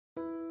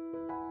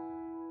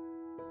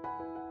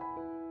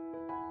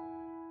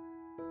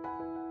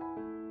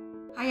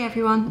Hi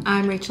everyone,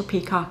 I'm Rachel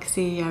Peacock,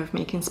 CEO of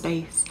Making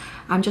Space.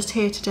 I'm just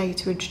here today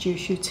to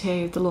introduce you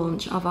to the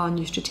launch of our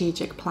new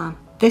strategic plan.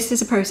 This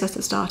is a process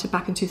that started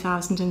back in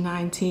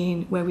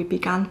 2019 where we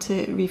began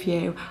to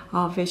review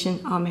our vision,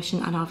 our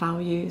mission and our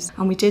values.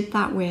 And we did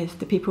that with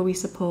the people we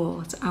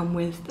support and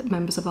with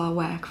members of our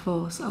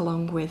workforce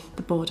along with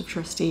the Board of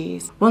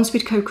Trustees. Once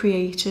we'd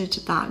co-created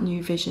that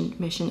new vision,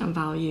 mission and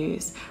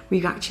values,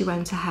 we actually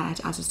went ahead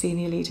as a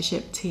senior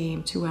leadership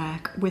team to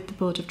work with the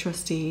Board of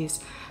Trustees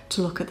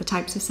to look at the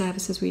types of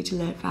services we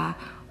deliver,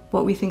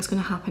 what we think is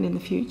going to happen in the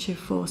future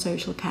for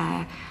social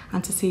care,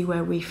 and to see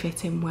where we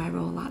fit in where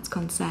all that's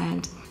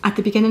concerned. At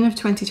the beginning of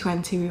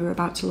 2020 we were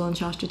about to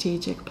launch our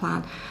strategic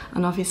plan,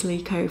 and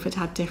obviously COVID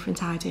had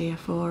different idea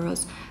for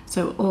us,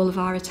 so all of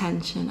our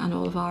attention and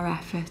all of our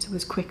effort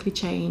was quickly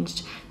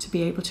changed to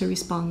be able to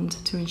respond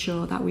to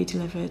ensure that we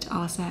delivered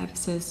our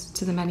services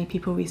to the many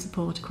people we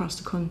support across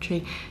the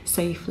country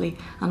safely,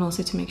 and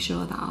also to make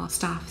sure that our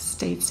staff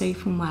stayed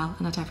safe and well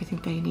and had everything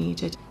they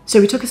needed. So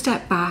we took a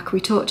step back,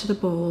 we talked to the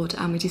board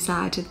and we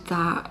decided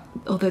that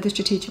although the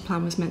strategic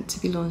plan was meant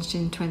to be launched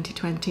in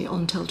 2020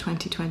 until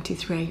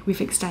 2023, we've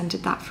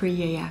extended that for a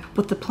year.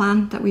 But the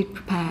plan that we'd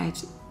prepared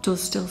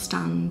does still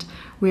stand.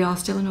 We are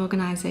still an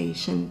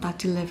organisation that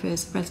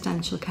delivers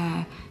residential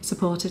care,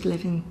 supported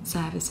living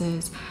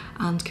services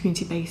and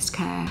community-based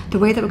care. The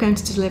way that we're going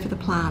to deliver the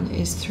plan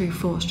is through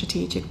 4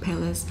 strategic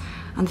pillars,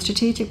 and the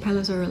strategic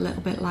pillars are a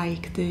little bit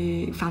like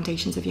the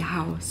foundations of your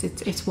house.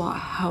 It's what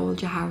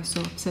holds your house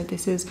up. So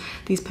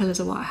these pillars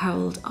are what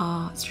hold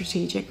our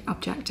strategic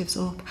objectives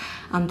up,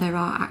 and there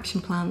are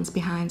action plans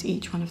behind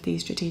each one of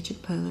these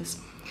strategic pillars.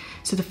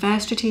 So the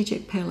first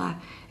strategic pillar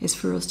is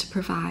for us to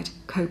provide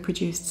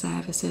co-produced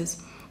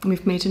services, and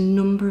we've made a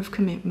number of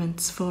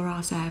commitments for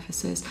our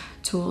services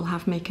to all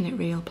have Making It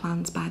Real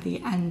plans by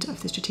the end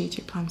of the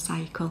strategic plan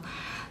cycle.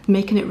 The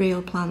Making It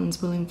Real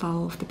plans will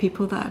involve the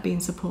people that are being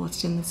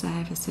supported in the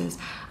services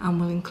and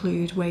will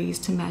include ways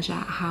to measure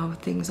how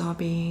things are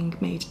being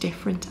made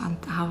different and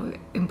how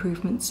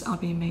improvements are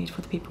being made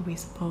for the people we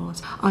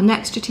support. Our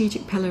next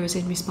strategic pillar is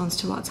in response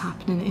to what's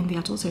happening in the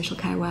adult social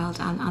care world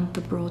and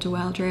the broader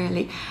world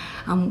really,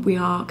 and we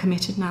are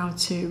committed now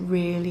to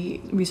really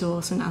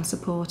resourcing and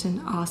supporting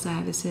our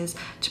services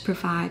to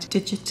provide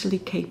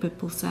digitally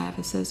capable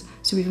services.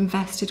 So we've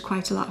invested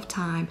quite a lot of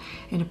time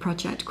in a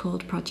project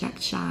called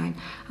Project Shine,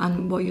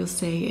 and what you'll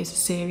see is a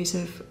series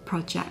of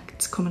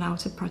projects coming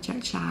out of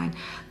Project Shine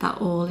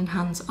that all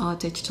enhance our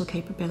digital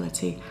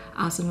capability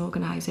as an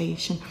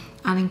organisation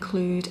and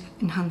include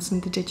enhancing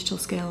the digital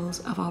skills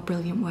of our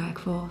brilliant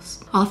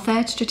workforce. Our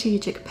third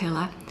strategic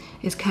pillar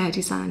is care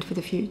designed for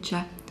the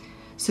future.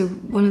 So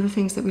one of the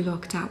things that we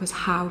looked at was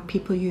how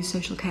people use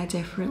social care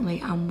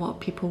differently and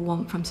what people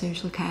want from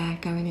social care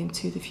going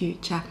into the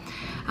future.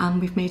 And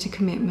we've made a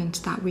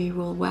commitment that we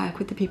will work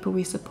with the people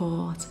we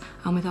support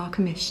and with our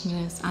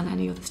commissioners and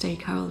any other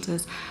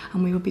stakeholders,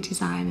 and we will be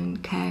designing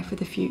care for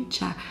the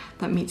future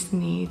that meets the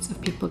needs of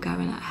people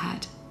going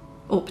ahead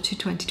up to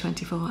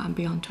 2024 and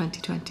beyond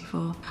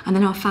 2024. And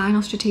then our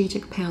final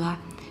strategic pillar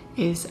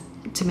is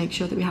to make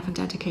sure that we have a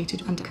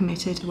dedicated and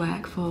committed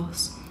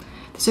workforce.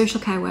 The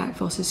social care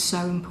workforce is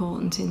so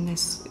important in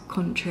this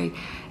country.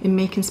 In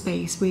Making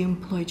Space we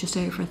employ just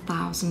over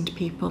 1,000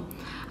 people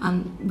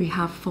and we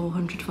have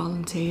 400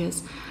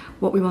 volunteers.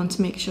 What we want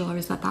to make sure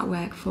is that that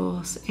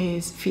workforce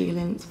is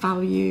feeling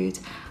valued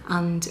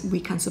and we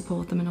can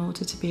support them in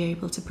order to be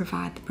able to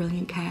provide the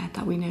brilliant care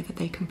that we know that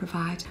they can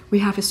provide. We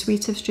have a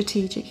suite of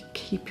strategic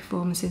key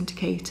performance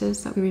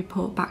indicators that we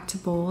report back to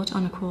board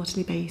on a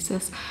quarterly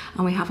basis,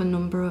 and we have a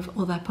number of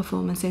other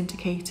performance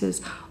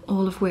indicators,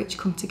 all of which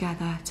come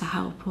together to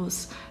help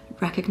us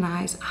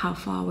recognise how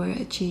far we're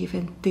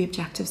achieving the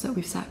objectives that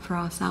we've set for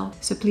ourselves.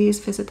 So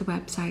please visit the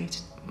website,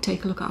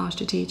 take a look at our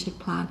strategic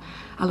plan.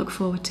 I look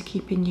forward to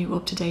keeping you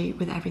up to date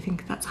with everything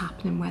that's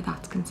happening where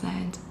that's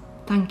concerned.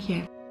 Thank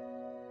you.